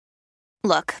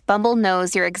Look, Bumble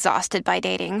knows you're exhausted by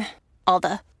dating. All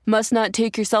the must not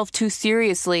take yourself too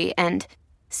seriously and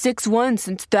 6'1"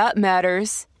 since that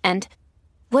matters. And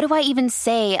what do I even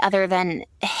say other than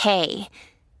hey?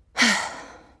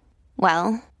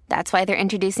 Well, that's why they're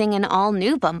introducing an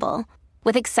all-new Bumble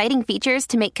with exciting features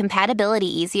to make compatibility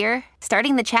easier,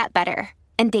 starting the chat better,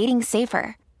 and dating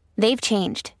safer. They've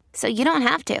changed, so you don't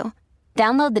have to.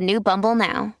 Download the new Bumble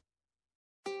now.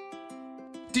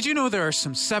 Did you know there are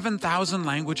some 7,000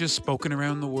 languages spoken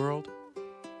around the world?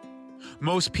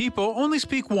 Most people only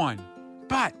speak one,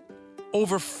 but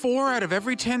over 4 out of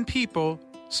every 10 people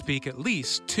speak at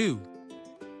least 2.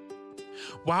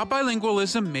 While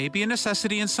bilingualism may be a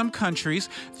necessity in some countries,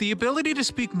 the ability to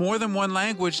speak more than one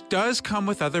language does come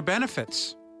with other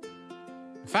benefits.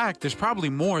 In fact, there's probably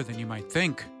more than you might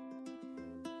think.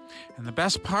 And the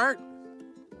best part?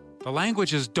 The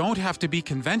languages don't have to be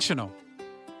conventional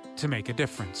to make a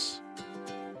difference.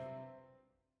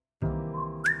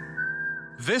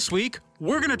 This week,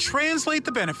 we're going to translate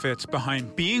the benefits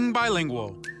behind being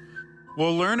bilingual.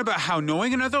 We'll learn about how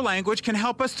knowing another language can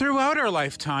help us throughout our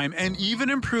lifetime and even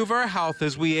improve our health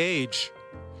as we age.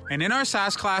 And in our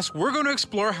SAS class, we're going to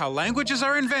explore how languages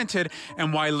are invented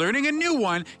and why learning a new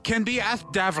one can be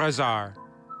Athdavrasar.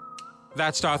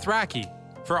 That's Dothraki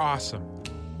for awesome.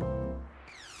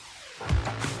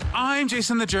 I'm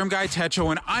Jason the Germ Guy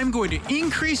Techo, and I'm going to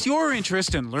increase your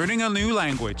interest in learning a new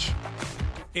language.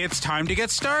 It's time to get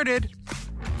started.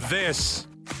 This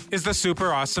is the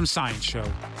Super Awesome Science Show.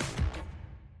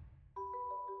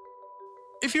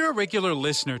 If you're a regular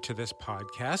listener to this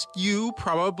podcast, you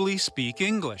probably speak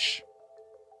English.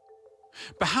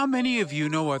 But how many of you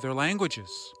know other languages?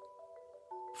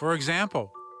 For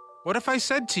example, what if I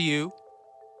said to you,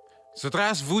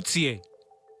 Zdravstvuyte,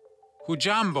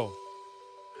 Hujambo,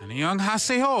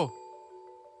 Annyeonghaseyo,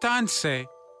 Tanse,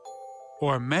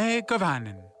 or Me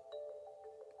Gavanen?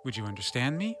 Would you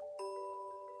understand me?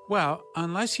 Well,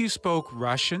 unless you spoke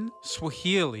Russian,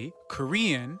 Swahili,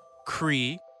 Korean,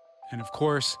 Cree, and of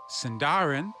course,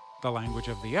 Sindarin, the language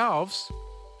of the elves,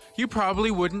 you probably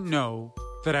wouldn't know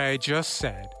that I had just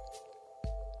said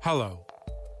hello.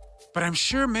 But I'm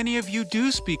sure many of you do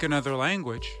speak another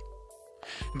language.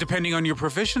 Depending on your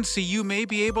proficiency, you may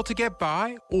be able to get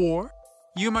by, or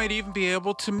you might even be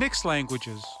able to mix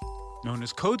languages, known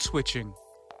as code switching,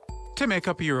 to make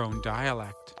up your own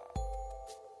dialect.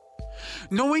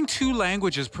 Knowing 2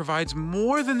 languages provides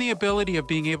more than the ability of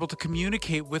being able to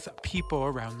communicate with people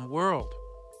around the world.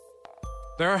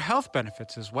 There are health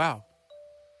benefits as well.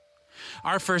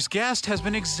 Our first guest has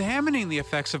been examining the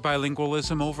effects of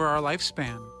bilingualism over our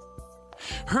lifespan.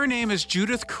 Her name is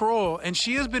Judith Kroll, and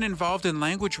she has been involved in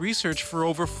language research for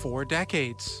over 4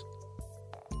 decades.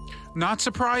 Not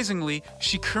surprisingly,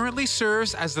 she currently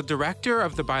serves as the director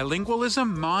of the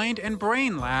Bilingualism Mind and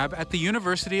Brain Lab at the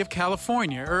University of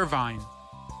California, Irvine.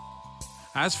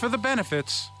 As for the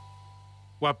benefits,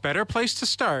 what better place to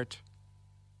start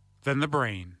than the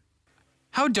brain?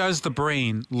 How does the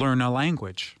brain learn a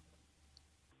language?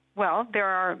 Well, there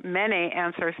are many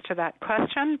answers to that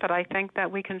question, but I think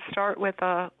that we can start with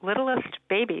the littlest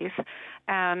babies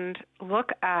and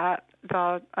look at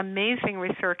the amazing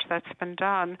research that's been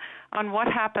done on what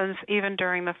happens even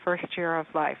during the first year of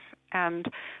life. And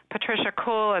Patricia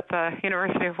Kuhl at the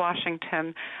University of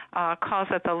Washington calls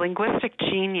it the linguistic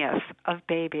genius of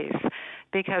babies,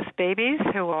 because babies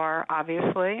who are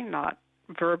obviously not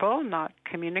verbal, not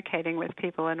communicating with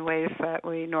people in ways that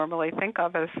we normally think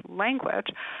of as language,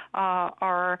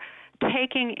 are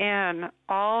taking in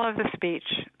all of the speech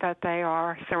that they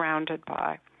are surrounded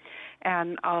by.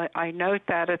 And I note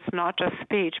that it's not just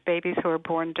speech. Babies who are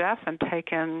born deaf and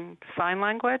take in sign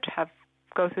language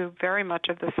go through very much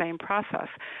of the same process.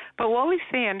 But what we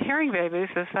see in hearing babies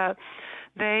is that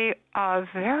they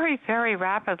very, very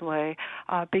rapidly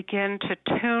begin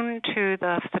to tune to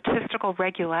the statistical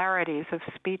regularities of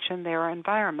speech in their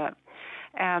environment.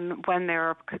 And when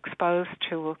they're exposed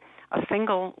to a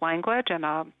single language in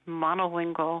a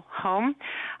monolingual home,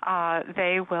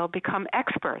 they will become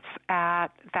experts at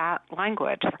that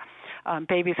language.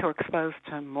 Babies who are exposed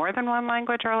to more than one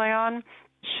language early on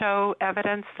show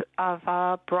evidence of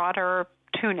broader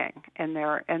tuning in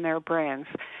their brains.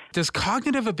 Does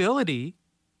cognitive ability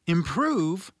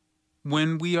improve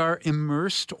when we are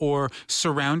immersed or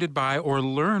surrounded by or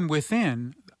learn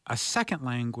within a second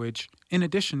language in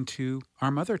addition to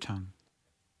our mother tongue?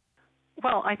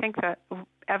 Well, I think that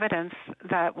evidence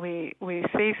that we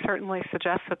see certainly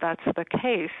suggests that that's the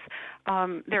case.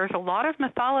 There's a lot of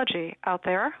mythology out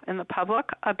there in the public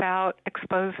about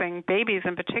exposing babies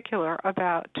in particular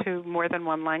to more than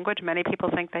one language. Many people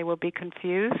think they will be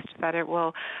confused, that it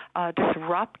will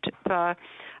disrupt the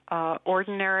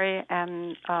ordinary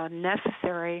and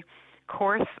necessary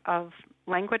course of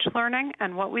language learning.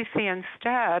 And what we see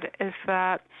instead is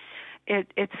that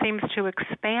it seems to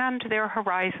expand their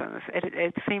horizons.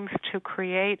 It seems to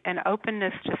create an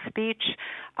openness to speech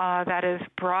that is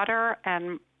broader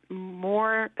and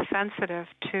more sensitive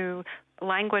to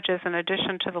languages in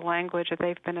addition to the language that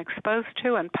they've been exposed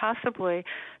to, and possibly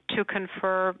to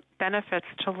confer benefits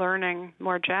to learning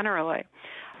more generally.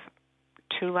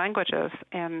 Two languages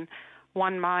in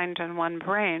one mind and one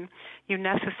brain, you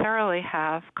necessarily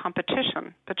have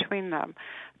competition between them.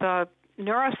 The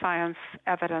neuroscience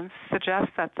evidence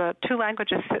suggests that the two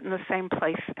languages sit in the same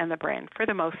place in the brain for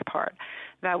the most part,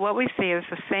 that what we see is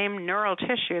the same neural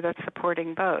tissue that's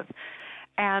supporting both.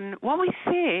 And what we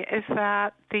see is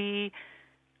that the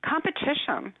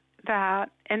competition that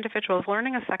individuals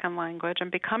learning a second language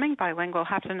and becoming bilingual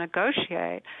have to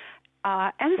negotiate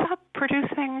ends up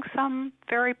producing some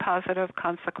very positive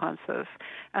consequences.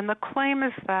 And the claim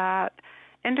is that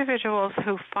individuals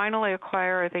who finally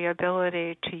acquire the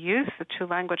ability to use the two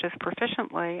languages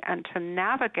proficiently and to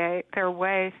navigate their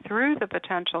way through the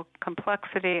potential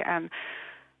complexity and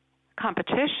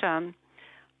competition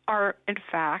are, in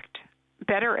fact,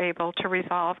 better able to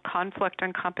resolve conflict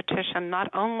and competition not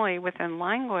only within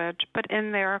language, but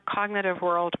in their cognitive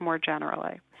world more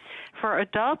generally. For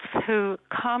adults who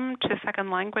come to second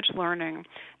language learning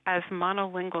as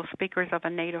monolingual speakers of a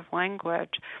native language,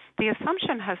 the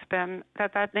assumption has been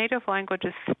that that native language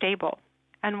is stable.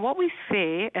 And what we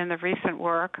see in the recent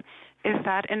work is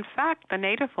that, in fact, the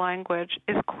native language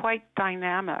is quite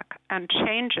dynamic and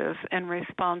changes in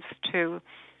response to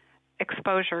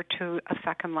exposure to a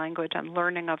second language and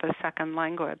learning of a second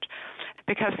language.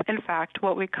 Because, in fact,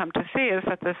 what we come to see is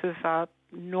that this is a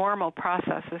normal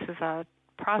process. This is a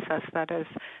process that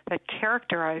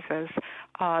characterizes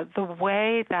the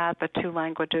way that the two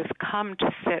languages come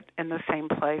to sit in the same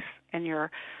place in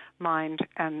your mind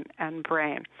and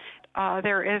brain.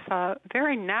 There is a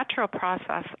very natural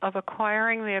process of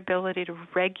acquiring the ability to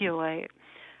regulate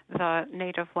the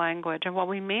native language. And what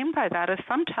we mean by that is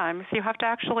sometimes you have to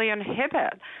actually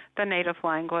inhibit the native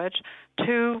language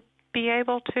to be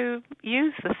able to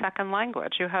use the second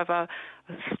language. You have a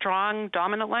strong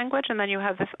dominant language, and then you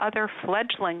have this other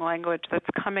fledgling language that's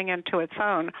coming into its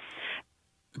own.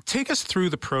 Take us through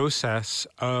the process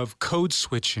of code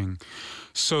switching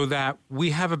so that we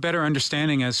have a better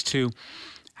understanding as to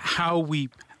how we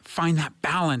find that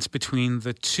balance between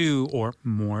the two, or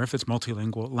more if it's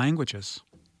multilingual, languages.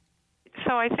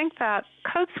 So I think that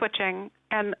code switching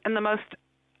and the most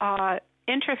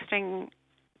interesting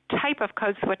type of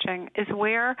code switching is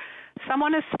where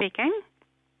someone is speaking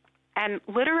and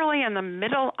literally in the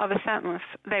middle of a sentence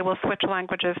they will switch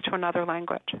languages to another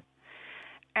language.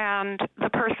 And the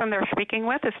person they're speaking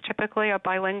with is typically a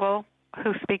bilingual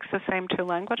who speaks the same two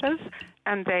languages,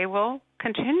 and they will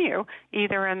continue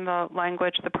either in the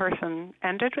language the person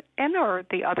ended in or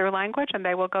the other language, and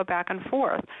they will go back and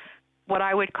forth. What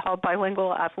I would call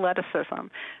bilingual athleticism,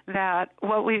 that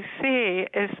what we see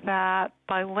is that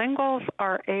bilinguals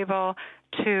are able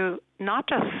to not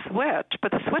just switch,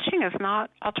 but the switching is not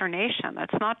alternation.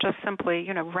 It's not just simply,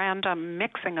 random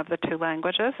mixing of the two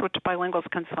languages, which bilinguals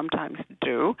can sometimes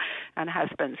do and has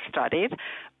been studied.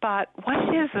 But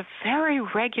what is a very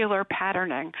regular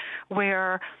patterning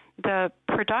where the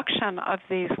production of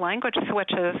these language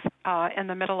switches in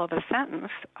the middle of a sentence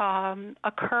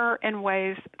occur in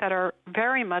ways that are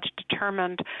very much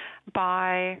determined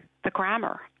by the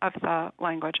grammar of the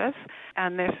languages,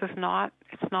 and it's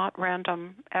not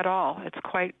random at all. It's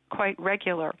quite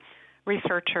regular.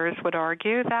 Researchers would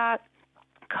argue that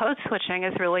code switching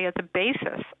is really at the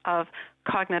basis of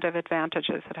cognitive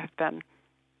advantages that have been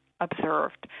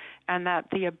observed, and that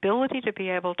the ability to be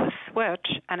able to switch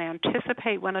and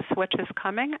anticipate when a switch is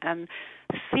coming and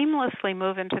seamlessly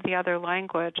move into the other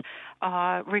language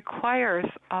requires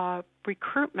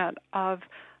recruitment of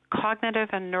cognitive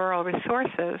and neural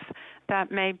resources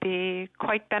that may be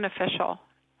quite beneficial.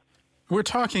 We're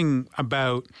talking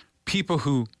about people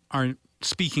who are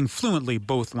speaking fluently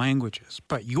both languages,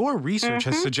 but your research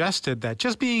has suggested that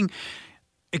just being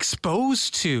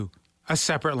exposed to a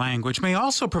separate language may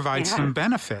also provide some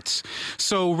benefits.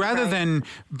 So rather than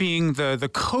being the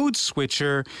code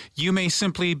switcher, you may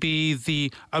simply be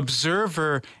the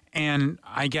observer and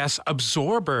I guess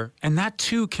absorber, and that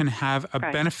too can have a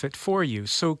benefit for you.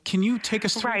 So can you take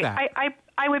us through that?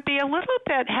 I would be a little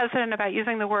bit hesitant about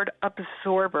using the word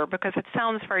absorber because it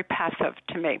sounds very passive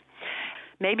to me.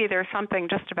 Maybe there's something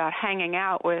just about hanging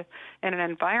out with in an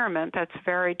environment that's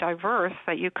very diverse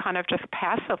that you kind of just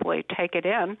passively take it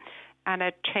in, and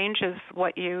it changes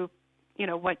what you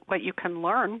can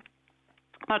learn,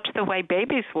 much the way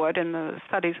babies would in the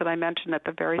studies that I mentioned at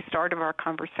the very start of our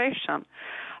conversation.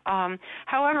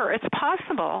 However, it's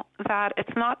possible that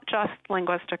it's not just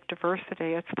linguistic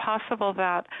diversity. It's possible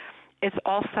that it's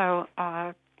also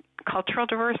cultural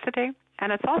diversity,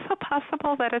 and it's also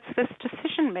possible that it's this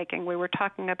decision-making we were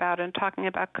talking about and talking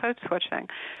about code switching.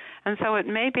 And so it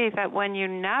may be that when you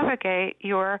navigate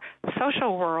your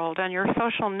social world and your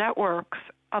social networks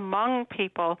among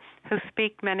people who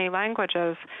speak many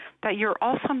languages, that you're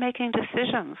also making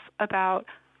decisions about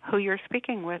who you're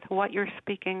speaking with, what you're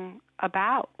speaking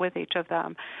about with each of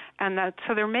them. And that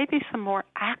so there may be some more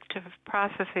active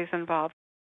processes involved.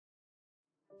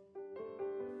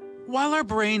 While our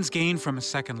brains gain from a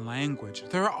second language,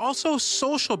 there are also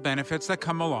social benefits that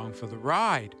come along for the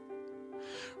ride.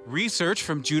 Research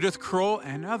from Judith Kroll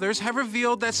and others have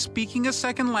revealed that speaking a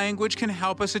second language can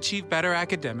help us achieve better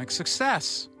academic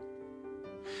success.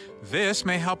 This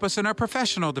may help us in our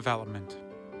professional development.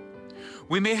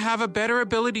 We may have a better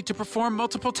ability to perform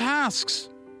multiple tasks,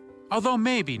 although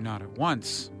maybe not at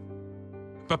once.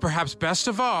 But perhaps best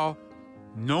of all,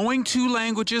 knowing two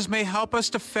languages may help us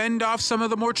to fend off some of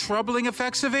the more troubling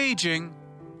effects of aging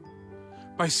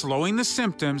by slowing the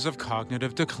symptoms of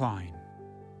cognitive decline.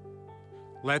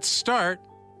 Let's start,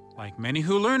 like many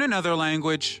who learn another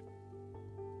language,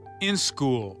 in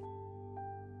school.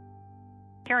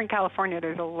 Here in California,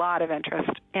 there's a lot of interest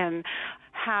in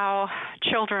how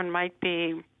children might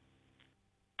be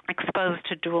exposed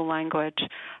to dual language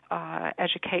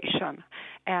education.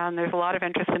 And there's a lot of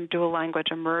interest in dual language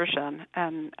immersion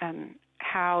and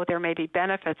how there may be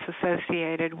benefits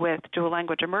associated with dual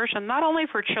language immersion, not only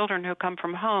for children who come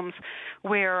from homes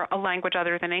where a language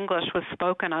other than English was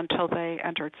spoken until they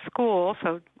entered school,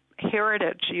 so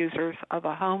heritage users of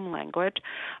a home language,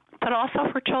 but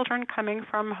also for children coming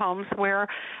from homes where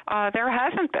there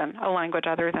hasn't been a language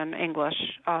other than English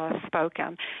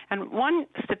spoken. And one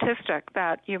statistic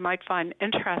that you might find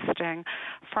interesting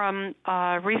from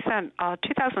a recent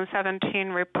 2017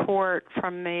 report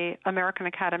from the American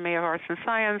Academy of Arts and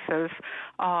Sciences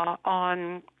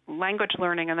on language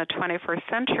learning in the 21st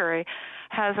century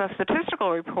has a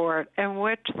statistical report in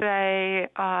which they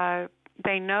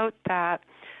note that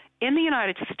in the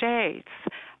United States,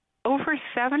 over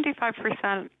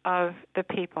 75% of the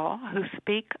people who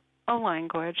speak a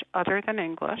language other than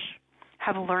English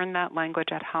have learned that language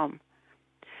at home.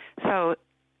 So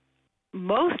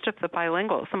most of the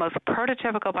bilinguals, the most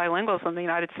prototypical bilinguals in the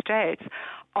United States,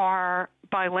 are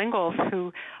bilinguals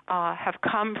who have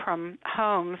come from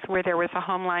homes where there was a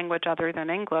home language other than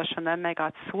English, and then they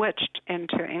got switched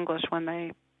into English when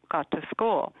they got to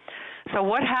school. So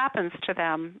what happens to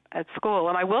them at school?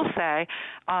 And I will say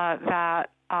that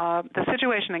the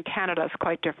situation in Canada is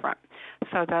quite different.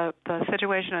 So the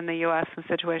situation in the U.S. and the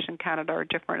situation in Canada are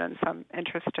different in some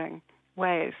interesting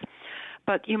ways.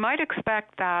 But you might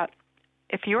expect that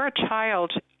if you're a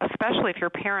child, especially if your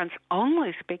parents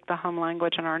only speak the home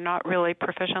language and are not really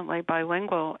proficiently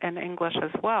bilingual in English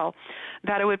as well,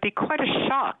 that it would be quite a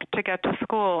shock to get to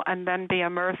school and then be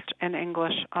immersed in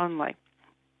English only.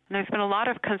 And there's been a lot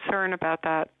of concern about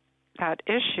that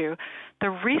issue. The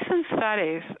recent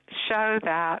studies show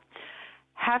that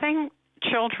having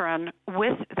children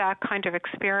with that kind of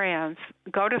experience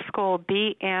go to school,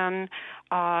 be in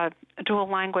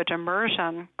dual language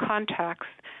immersion context,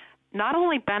 not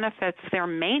only benefits their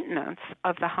maintenance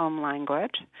of the home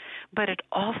language, but it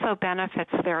also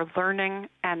benefits their learning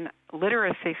and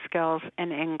literacy skills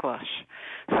in English.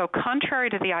 So contrary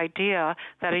to the idea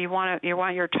that you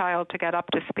want your child to get up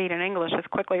to speed in English as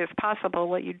quickly as possible,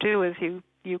 what you do is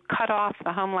you cut off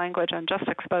the home language and just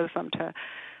expose them to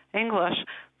English.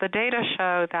 The data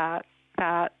show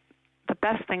that the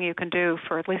best thing you can do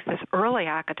for at least this early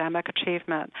academic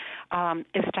achievement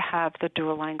is to have the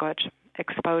dual language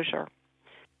exposure.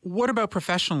 What about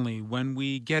professionally when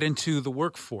we get into the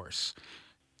workforce?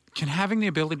 Can having the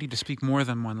ability to speak more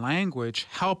than one language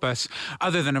help us,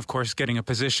 other than, of course, getting a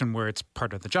position where it's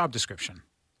part of the job description?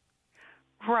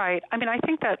 Right. I mean, I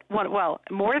think that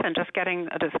more than just getting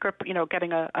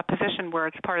getting a position where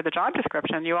it's part of the job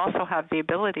description, you also have the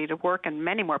ability to work in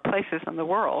many more places in the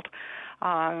world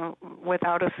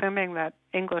without assuming that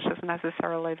English is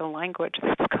necessarily the language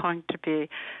that's going to be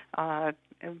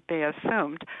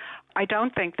assumed. I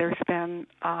don't think there's been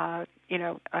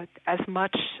as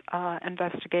much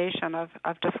investigation of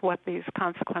just what these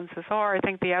consequences are. I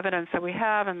think the evidence that we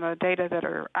have and the data that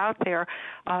are out there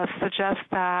suggests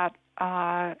that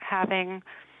having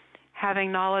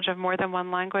knowledge of more than one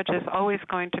language is always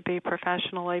going to be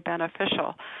professionally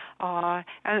beneficial.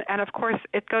 And of course,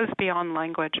 it goes beyond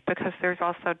language, because there's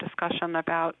also discussion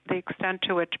about the extent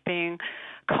to which being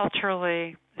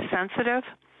culturally sensitive,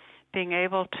 being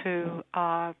able to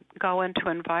go into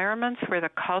environments where the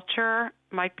culture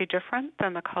might be different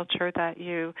than the culture that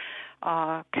you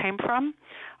came from,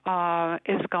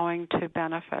 is going to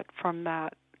benefit from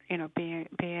that.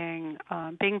 Being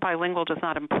bilingual does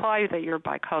not imply that you're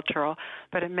bicultural,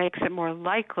 but it makes it more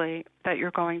likely that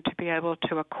you're going to be able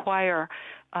to acquire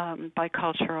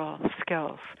bicultural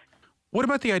skills. What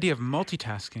about the idea of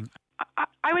multitasking?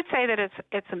 I would say that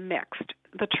it's mixed.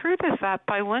 The truth is that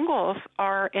bilinguals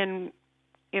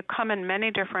come in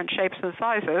many different shapes and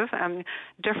sizes, and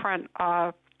different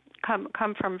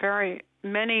come from very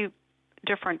many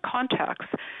different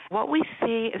contexts. What we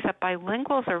see is that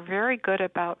bilinguals are very good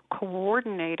about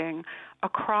coordinating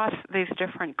across these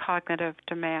different cognitive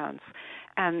demands,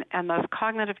 and those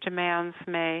cognitive demands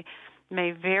may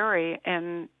vary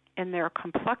in their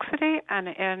complexity and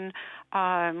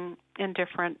in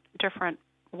different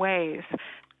ways.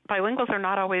 Bilinguals are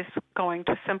not always going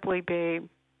to simply be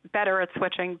better at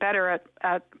switching, better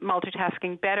at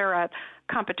multitasking, better at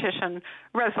competition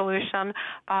resolution.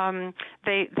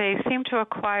 They seem to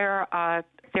acquire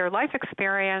their life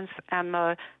experience, and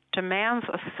the demands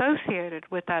associated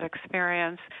with that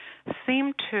experience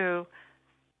seem to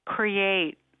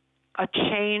create a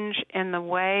change in the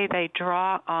way they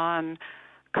draw on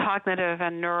cognitive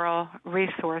and neural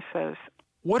resources.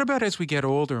 What about as we get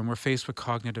older and we're faced with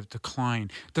cognitive decline?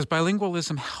 Does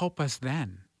bilingualism help us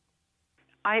then?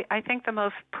 I think the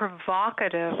most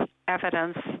provocative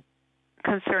evidence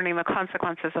concerning the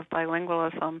consequences of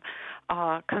bilingualism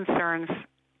concerns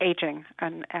aging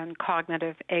and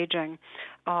cognitive aging.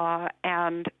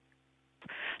 And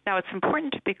now it's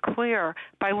important to be clear,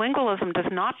 bilingualism does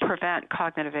not prevent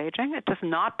cognitive aging. It does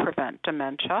not prevent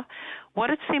dementia.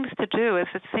 What it seems to do is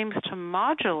it seems to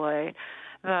modulate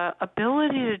the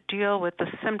ability to deal with the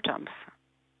symptoms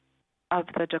of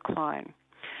the decline.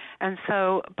 And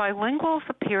so bilinguals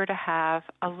appear to have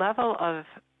a level of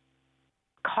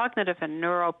cognitive and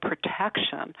neural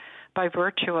protection by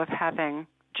virtue of having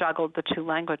juggled the two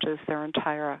languages their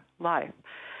entire life.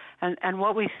 And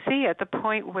what we see at the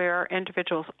point where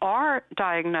individuals are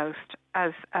diagnosed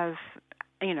as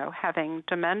having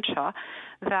dementia,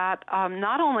 that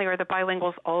not only are the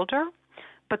bilinguals older,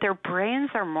 but their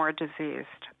brains are more diseased.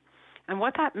 And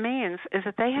what that means is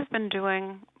that they have been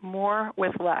doing more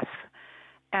with less.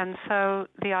 And so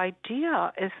the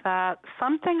idea is that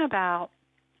something about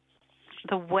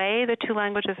the way the two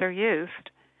languages are used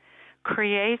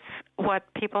creates what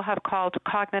people have called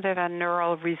cognitive and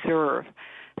neural reserve.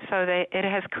 So it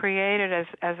has created,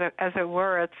 as it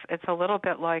were, it's a little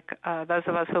bit like those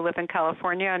of us who live in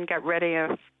California and get ready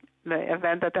of the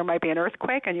event that there might be an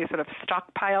earthquake, and you sort of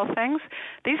stockpile things.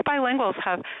 These bilinguals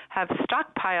have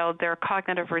stockpiled their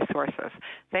cognitive resources.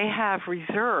 They have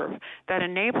reserve that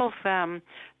enables them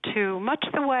to, much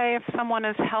the way if someone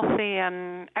is healthy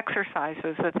and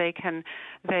exercises, that they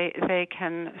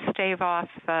can stave off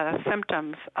the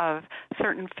symptoms of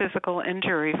certain physical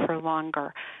injury for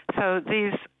longer. So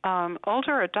these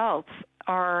older adults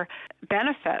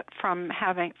benefit from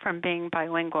being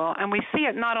bilingual, and we see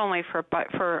it not only for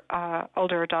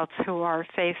older adults who are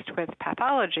faced with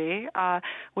pathology.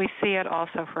 We see it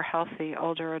also for healthy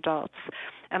older adults.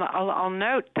 And I'll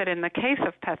note that in the case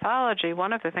of pathology,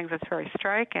 one of the things that's very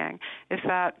striking is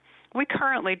that we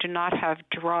currently do not have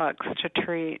drugs to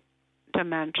treat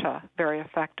dementia very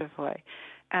effectively,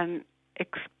 and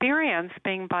experience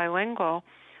being bilingual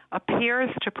appears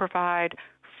to provide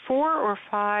 4 or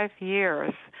 5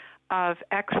 years of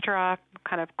extra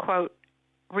kind of, quote,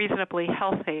 reasonably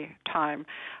healthy time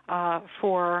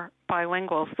for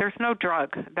bilinguals. There's no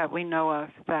drug that we know of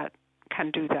that can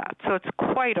do that. So it's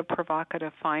quite a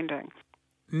provocative finding.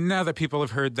 Now that people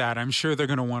have heard that, I'm sure they're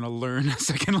going to want to learn a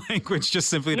second language just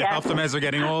simply to help them as they're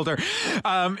getting older.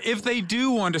 If they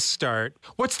do want to start,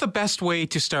 what's the best way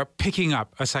to start picking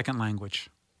up a second language?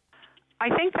 I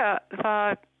think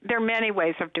there are many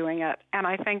ways of doing it, and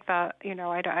I think that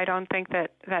I don't think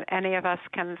that any of us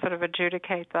can sort of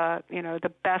adjudicate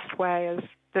the best way is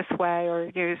this way,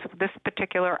 or use this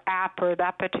particular app or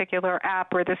that particular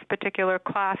app or this particular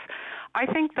class. I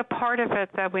think the part of it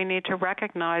that we need to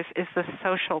recognize is the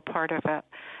social part of it,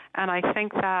 and I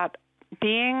think that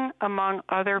being among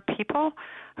other people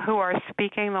who are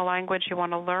speaking the language you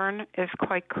want to learn is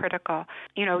quite critical.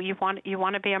 You want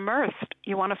to be immersed.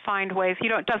 You want to find ways.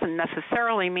 It doesn't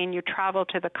necessarily mean you travel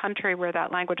to the country where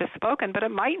that language is spoken, but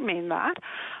it might mean that.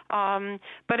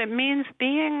 But it means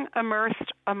being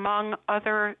immersed among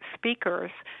other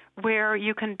speakers where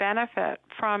you can benefit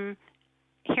from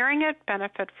hearing it,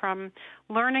 benefit from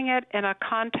learning it in a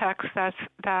context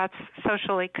that's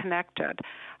socially connected.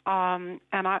 And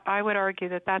I would argue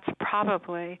that that's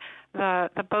probably the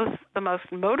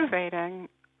most motivating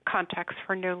context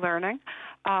for new learning,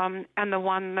 and the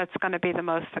one that's going to be the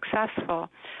most successful.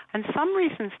 And some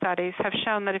recent studies have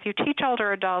shown that if you teach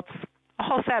older adults a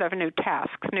whole set of new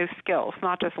tasks, new skills,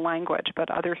 not just language,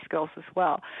 but other skills as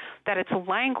well, that it's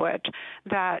language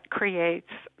that creates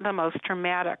the most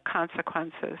dramatic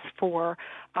consequences for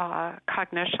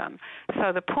cognition.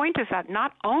 So the point is that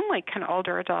not only can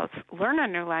older adults learn a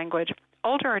new language,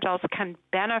 older adults can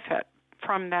benefit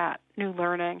from that new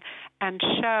learning and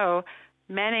show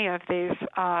many of these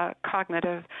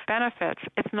cognitive benefits.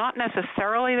 It's not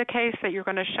necessarily the case that you're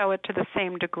going to show it to the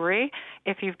same degree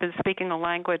if you've been speaking a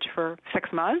language for 6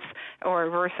 months or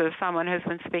versus someone who's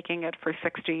been speaking it for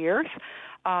 60 years.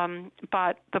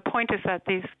 But the point is that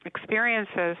these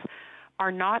experiences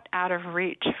are not out of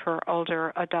reach for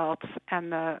older adults,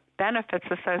 and the benefits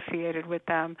associated with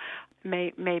them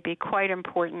may be quite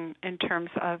important in terms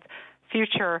of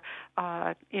future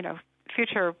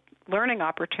learning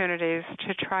opportunities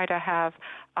to try to have,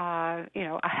 a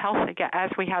healthy, as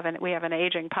we have an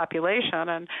aging population,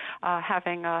 and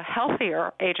having a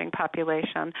healthier aging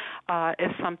population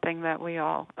is something that we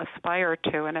all aspire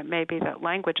to, and it may be that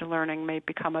language learning may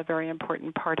become a very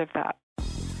important part of that.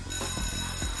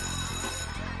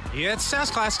 It's SAS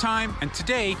class time, and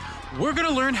today we're going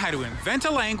to learn how to invent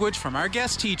a language from our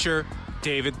guest teacher,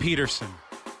 David Peterson.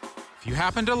 If you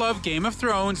happen to love Game of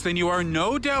Thrones, then you are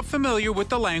no doubt familiar with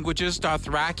the languages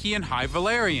Dothraki and High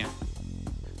Valyrian.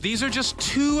 These are just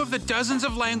 2 of the dozens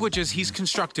of languages he's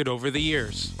constructed over the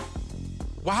years.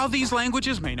 While these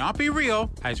languages may not be real,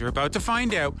 as you're about to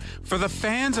find out, for the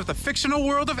fans of the fictional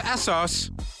world of Essos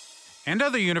and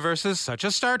other universes such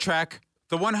as Star Trek,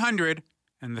 The 100,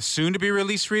 and the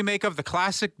soon-to-be-released remake of the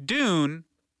classic Dune,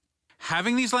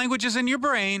 having these languages in your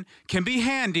brain can be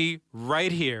handy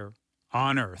right here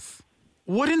on Earth.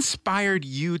 What inspired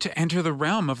you to enter the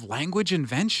realm of language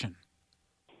invention?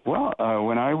 Well,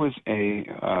 when I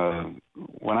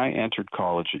entered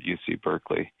college at UC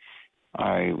Berkeley,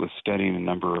 I was studying a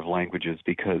number of languages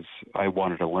because I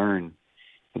wanted to learn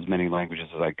as many languages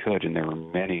as I could, and there were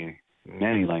many,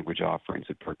 many language offerings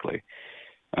at Berkeley.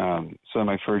 So in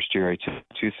my first year, I took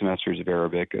 2 semesters of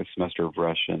Arabic, a semester of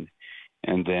Russian,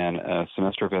 and then a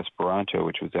semester of Esperanto,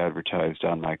 which was advertised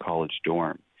on my college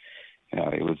dorm.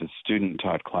 It was a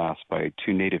student-taught class by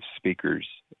 2 native speakers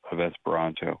of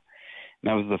Esperanto. And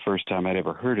that was the first time I'd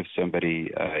ever heard of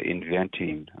somebody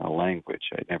inventing a language.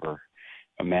 I'd never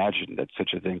imagined that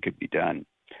such a thing could be done.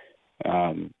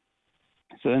 So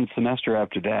then semester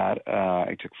after that,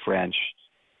 I took French,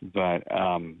 but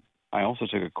I also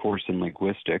took a course in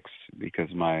linguistics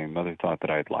because my mother thought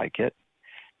that I'd like it.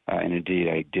 And indeed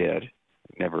I did.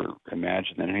 Never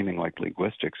imagined that anything like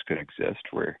linguistics could exist,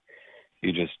 where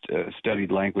you just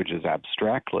studied languages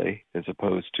abstractly as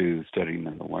opposed to studying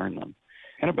them to learn them.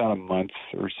 And about a month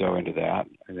or so into that,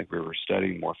 I think we were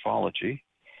studying morphology,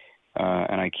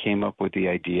 and I came up with the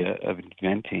idea of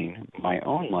inventing my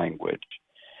own language.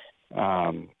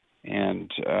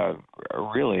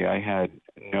 Really, I had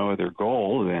no other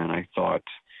goal than I thought,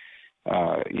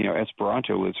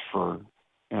 Esperanto was for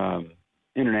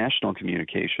international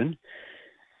communication,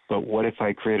 but what if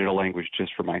I created a language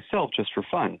just for myself, just for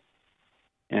fun?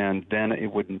 And then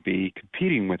it wouldn't be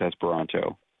competing with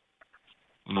Esperanto.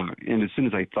 And as soon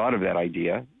as I thought of that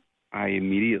idea, I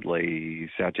immediately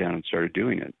sat down and started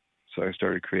doing it. So I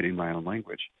started creating my own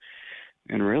language.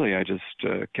 And really, I just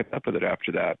kept up with it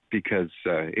after that because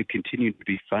it continued to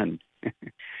be fun.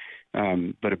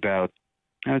 But I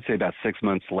would say about 6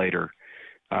 months later,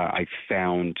 I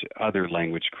found other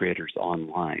language creators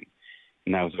online.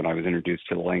 And that was when I was introduced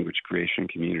to the language creation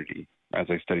community. As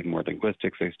I studied more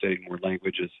linguistics, I studied more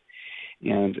languages.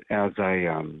 And as I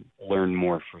learned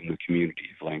more from the community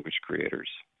of language creators,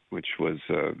 which was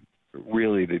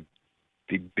really the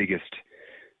biggest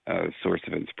source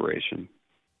of inspiration.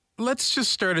 Let's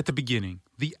just start at the beginning,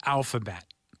 the alphabet.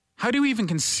 How do we even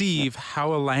conceive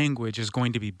how a language is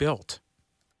going to be built?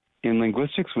 In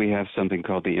linguistics, we have something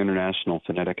called the International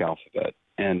Phonetic Alphabet,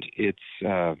 and it's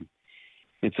an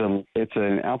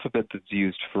alphabet that's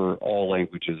used for all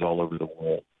languages all over the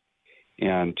world,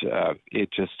 and it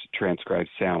just transcribes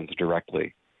sounds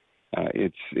directly.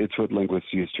 It's what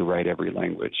linguists use to write every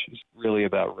language. It's really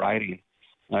about writing.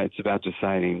 It's about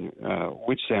deciding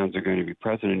which sounds are going to be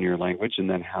present in your language, and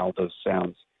then how those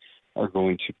sounds are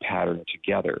going to pattern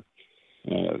together.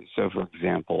 So, for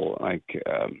example, like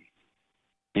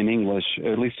in English,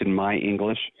 at least in my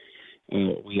English,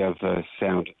 we have a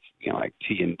sound, like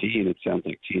T and D, and it sounds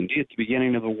like T and D at the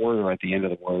beginning of the word or at the end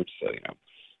of the word. So,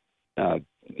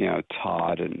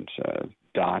 Todd and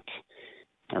Dot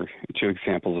are two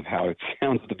examples of how it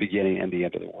sounds at the beginning and the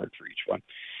end of the word for each one.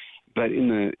 But in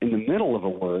the middle of a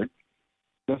word,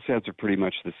 those sounds are pretty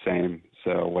much the same.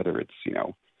 So whether it's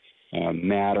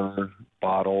matter,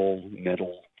 bottle,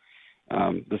 middle,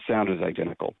 the sound is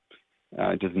identical.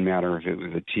 It doesn't matter if it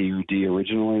was a T or D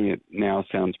originally. It now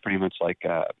sounds pretty much like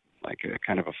a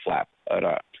kind of a flap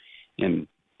in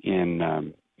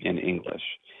English,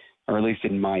 or at least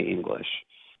in my English.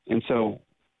 And so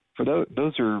for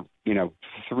those are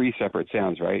three separate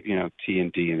sounds, right? T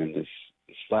and D, and then this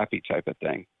flappy type of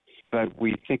thing. But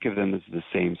we think of them as the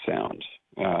same sound.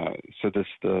 So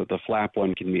the flap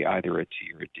one can be either a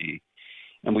T or a D,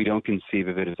 and we don't conceive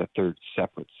of it as a third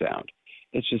separate sound.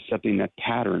 It's just something that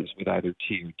patterns with either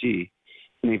T or D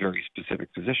in a very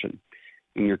specific position.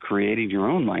 When you're creating your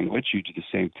own language, you do the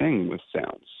same thing with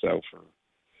sounds. So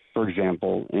for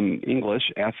example, in English,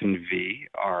 F and V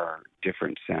are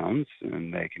different sounds,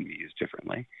 and they can be used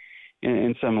differently.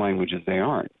 In some languages, they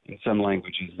aren't. In some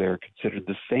languages, they're considered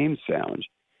the same sound,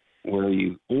 where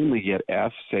you only get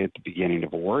F, say, at the beginning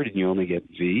of a word, and you only get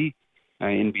V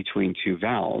in between two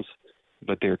vowels,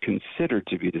 but they're considered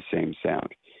to be the same sound.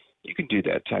 You can do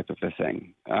that type of a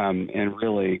thing and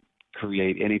really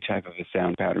create any type of a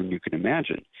sound pattern you can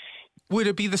imagine. Would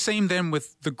it be the same then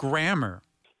with the grammar?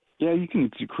 Yeah, you can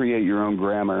create your own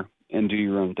grammar and do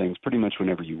your own things pretty much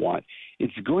whenever you want.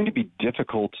 It's going to be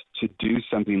difficult to do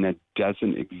something that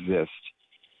doesn't exist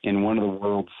in one of the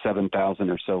world's 7,000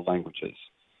 or so languages.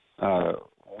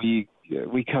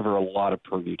 We cover a lot of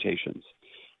permutations.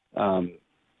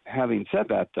 Having said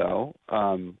that, though,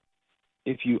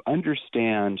 if you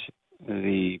understand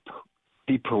the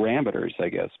parameters, I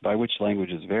guess, by which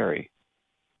languages vary,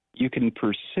 you can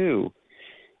pursue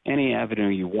any avenue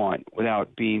you want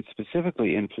without being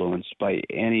specifically influenced by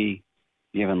any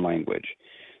given language.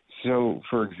 So,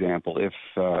 for example,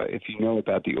 if you know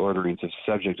about the orderings of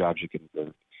subject, object, and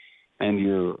verb, and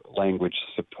your language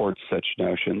supports such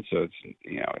notions, so it's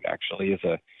it actually is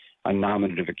a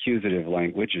nominative accusative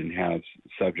language and has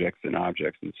subjects and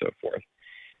objects and so forth,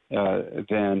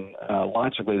 then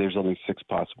logically there's only 6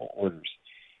 possible orders.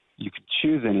 You can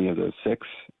choose any of those 6,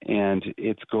 and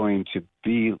it's going to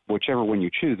be, whichever one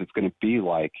you choose, it's going to be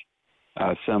like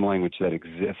some language that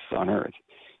exists on Earth.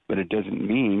 But it doesn't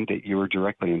mean that you were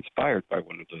directly inspired by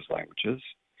one of those languages.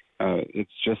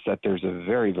 It's just that there's a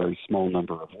very, very small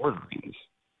number of orderings.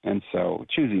 And so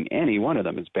choosing any one of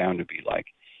them is bound to be like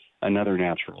another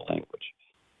natural language.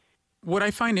 What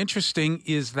I find interesting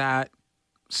is that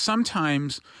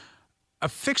sometimes a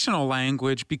fictional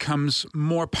language becomes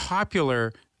more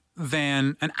popular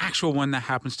than an actual one that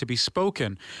happens to be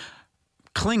spoken.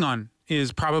 Klingon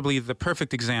is probably the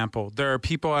perfect example. There are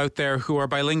people out there who are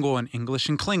bilingual in English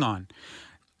and Klingon.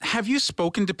 Have you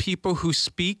spoken to people who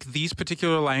speak these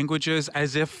particular languages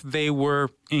as if they were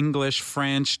English,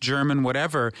 French, German,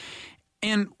 whatever?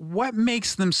 And what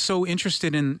makes them so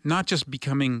interested in not just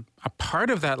becoming a part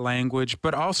of that language,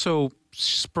 but also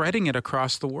spreading it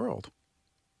across the world?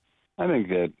 I think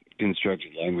that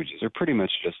constructed languages are pretty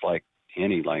much just like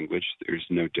any language. There's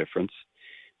no difference.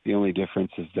 The only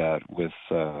difference is that with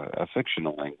a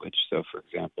fictional language, so for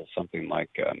example, something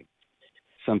like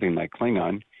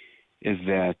Klingon, is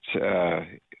that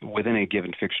within a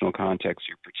given fictional context,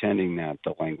 you're pretending that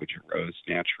the language arose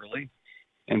naturally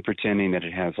and pretending that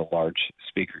it has a large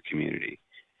speaker community.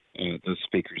 Those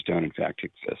speakers don't, in fact,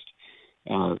 exist.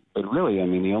 But really, I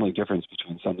mean, the only difference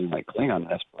between something like Klingon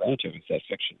and Esperanto is that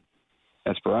fiction.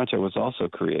 Esperanto was also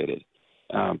created.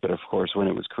 But of course, when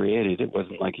it was created, it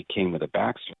wasn't like it came with a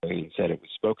backstory and said it was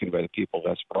spoken by the people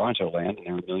of Esperanto land and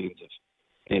there were millions of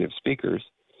native speakers.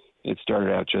 It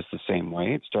started out just the same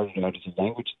way. It started out as a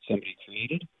language that somebody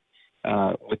created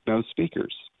with no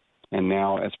speakers. And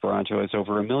now Esperanto has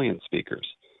over 1 million speakers.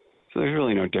 So there's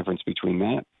really no difference between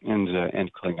that and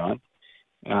Klingon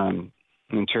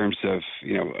in terms of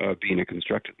being a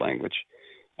constructed language.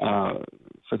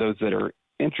 for those that are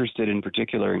interested in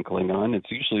particular in Klingon,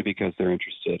 it's usually because they're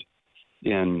interested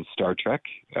in Star Trek,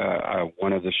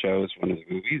 one of the shows, one of the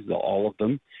movies, all of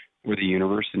them, or the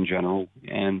universe in general,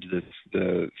 and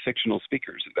the fictional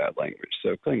speakers of that language.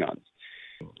 So Klingons.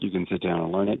 You can sit down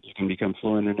and learn it. You can become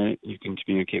fluent in it. You can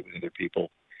communicate with other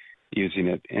people using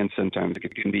it. And sometimes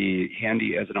it can be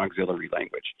handy as an auxiliary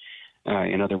language.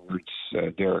 In other words,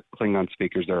 there are Klingon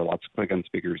speakers. There are lots of Klingon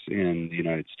speakers in the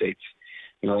United States.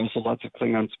 There are also lots of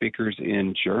Klingon speakers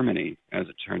in Germany, as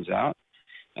it turns out.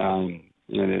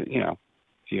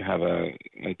 If you have a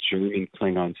German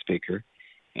Klingon speaker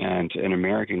and an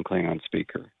American Klingon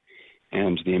speaker,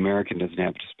 and the American doesn't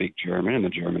happen to speak German and the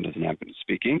German doesn't happen to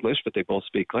speak English, but they both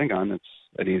speak Klingon, that's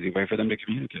an easy way for them to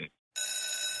communicate.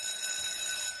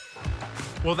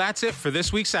 Well, that's it for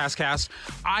this week's Sasscast.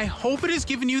 I hope it has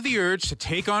given you the urge to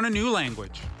take on a new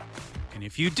language. And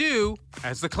if you do,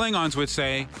 as the Klingons would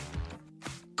say,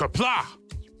 Qapla'!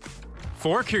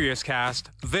 For Curious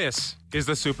Cast, this is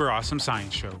the Super Awesome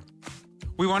Science Show.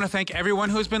 We want to thank everyone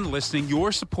who has been listening.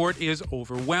 Your support is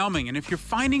overwhelming. And if you're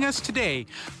finding us today,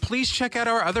 please check out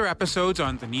our other episodes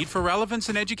on the need for relevance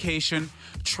in education,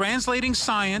 translating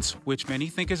science, which many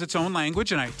think is its own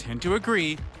language, and I tend to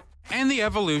agree, and the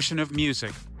evolution of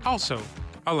music, also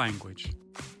a language.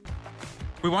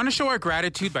 We want to show our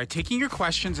gratitude by taking your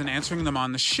questions and answering them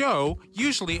on the show,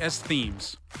 usually as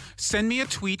themes. Send me a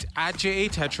tweet at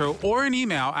JATetro or an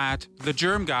email at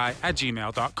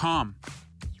thegermguy@gmail.com.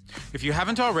 If you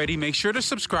haven't already, make sure to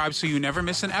subscribe so you never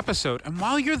miss an episode. And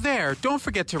while you're there, don't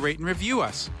forget to rate and review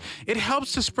us. It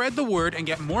helps to spread the word and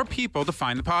get more people to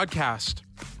find the podcast.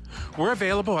 We're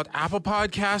available at Apple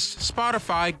Podcasts,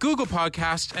 Spotify, Google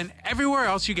Podcasts, and everywhere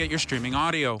else you get your streaming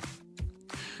audio.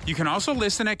 You can also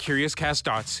listen at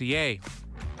curiouscast.ca.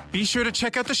 Be sure to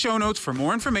check out the show notes for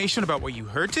more information about what you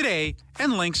heard today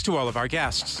and links to all of our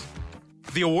guests.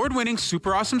 The award-winning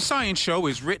Super Awesome Science Show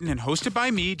is written and hosted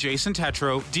by me, Jason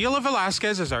Tetro. Dila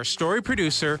Velasquez is our story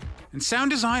producer, and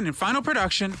sound design and final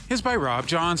production is by Rob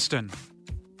Johnston.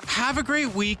 Have a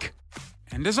great week,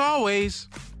 and as always,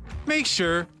 make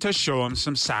sure to show 'em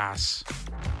some sass.